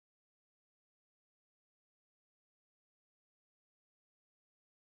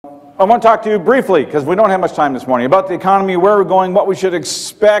I want to talk to you briefly, because we don't have much time this morning, about the economy, where we're going, what we should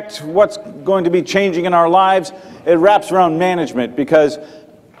expect, what's going to be changing in our lives. It wraps around management, because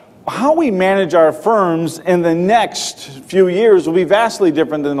how we manage our firms in the next few years will be vastly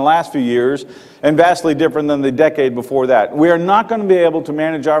different than the last few years and vastly different than the decade before that. We are not going to be able to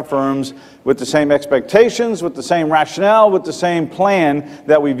manage our firms with the same expectations, with the same rationale, with the same plan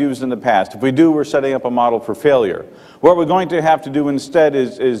that we've used in the past. If we do, we're setting up a model for failure. What we're going to have to do instead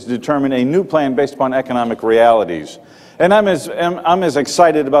is determine a new plan based upon economic realities. And I'm as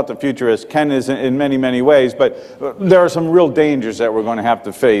excited about the future as Ken is in many, many ways, but there are some real dangers that we're going to have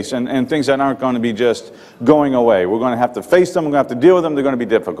to face, and things that aren't going to be just going away. We're going to have to face them, we're going to have to deal with them, they're going to be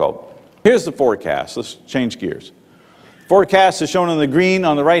difficult. Here's the forecast. Let's change gears. Forecast is shown in the green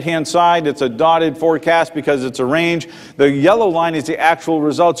on the right-hand side. It's a dotted forecast because it's a range. The yellow line is the actual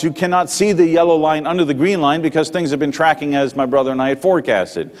results. You cannot see the yellow line under the green line because things have been tracking as my brother and I had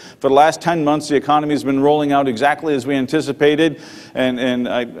forecasted. For the last 10 months, the economy has been rolling out exactly as we anticipated. And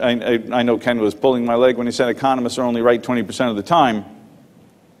I know Ken was pulling my leg when he said economists are only right 20% of the time.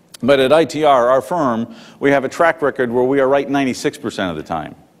 But at ITR, our firm, we have a track record where we are right 96% of the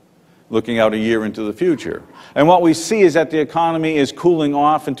time, looking out a year into the future. And what we see is that the economy is cooling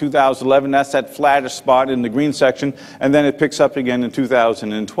off in 2011. That's that flattish spot in the green section, and then it picks up again in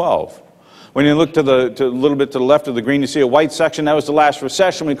 2012. When you look to a little bit to the left of the green, you see a white section. That was the last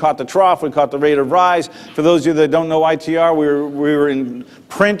recession. We caught the trough. We caught the rate of rise. For those of you that don't know ITR, we were in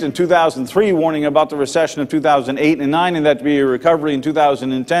print in 2003 warning about the recession of 2008 and 9 and that to be a recovery in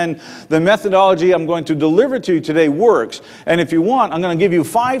 2010. The methodology I'm going to deliver to you today works. And if you want, I'm going to give you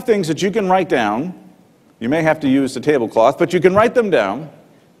 5 things that you can write down. You may have to use the tablecloth, but you can write them down,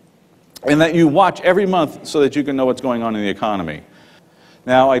 and that you watch every month so that you can know what's going on in the economy.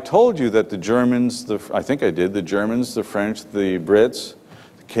 Now, I told you that the Germans, I think I did, the Germans, the French, the Brits,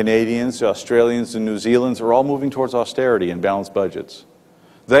 the Canadians, the Australians, the New Zealanders are all moving towards austerity and balanced budgets.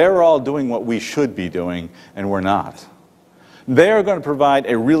 They are all doing what we should be doing, and we're not. They are going to provide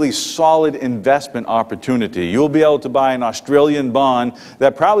a really solid investment opportunity. You'll be able to buy an Australian bond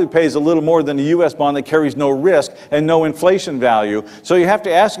that probably pays a little more than a U.S. bond that carries no risk and no inflation value. So you have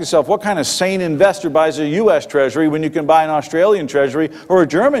to ask yourself, what kind of sane investor buys a U.S. Treasury when you can buy an Australian Treasury or a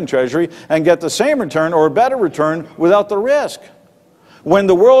German Treasury and get the same return or a better return without the risk? When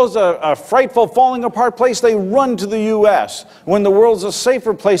the world's a frightful, falling apart place, they run to the U.S. When the world's a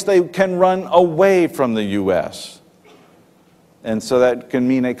safer place, they can run away from the U.S. And so that can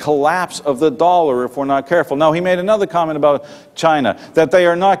mean a collapse of the dollar if we're not careful. Now, he made another comment about China, that they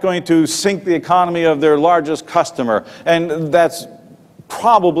are not going to sink the economy of their largest customer. And that's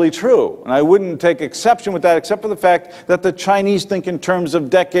probably true. And I wouldn't take exception with that, except for the fact that the Chinese think in terms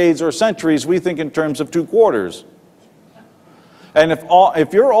of decades or centuries. We think in terms of 2 quarters. And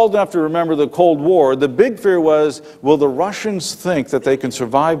if you're old enough to remember the Cold War, the big fear was, will the Russians think that they can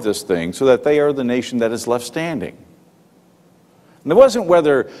survive this thing so that they are the nation that is left standing? And it wasn't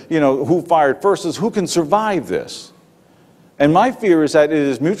whether, who fired first, it's who can survive this. And my fear is that it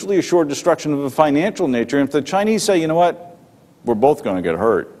is mutually assured destruction of a financial nature. And if the Chinese say, you know what, we're both going to get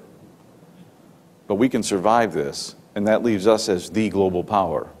hurt, but we can survive this, and that leaves us as the global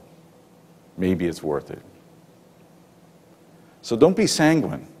power, maybe it's worth it. So don't be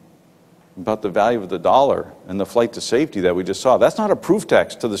sanguine about the value of the dollar and the flight to safety that we just saw. That's not a proof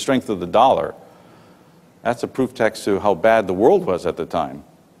text to the strength of the dollar. That's a proof text to how bad the world was at the time.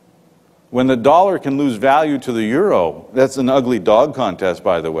 When the dollar can lose value to the euro, that's an ugly dog contest,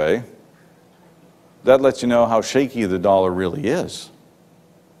 by the way. That lets you know how shaky the dollar really is.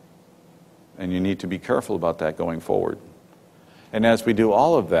 And you need to be careful about that going forward. And as we do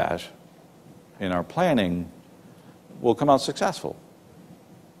all of that in our planning, we'll come out successful.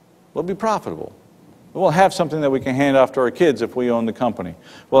 We'll be profitable. We'll have something that we can hand off to our kids if we own the company.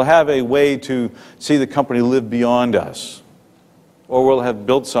 We'll have a way to see the company live beyond us. Or we'll have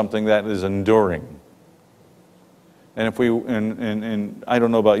built something that is enduring. And if I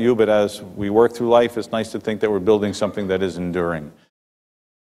don't know about you, but as we work through life, it's nice to think that we're building something that is enduring.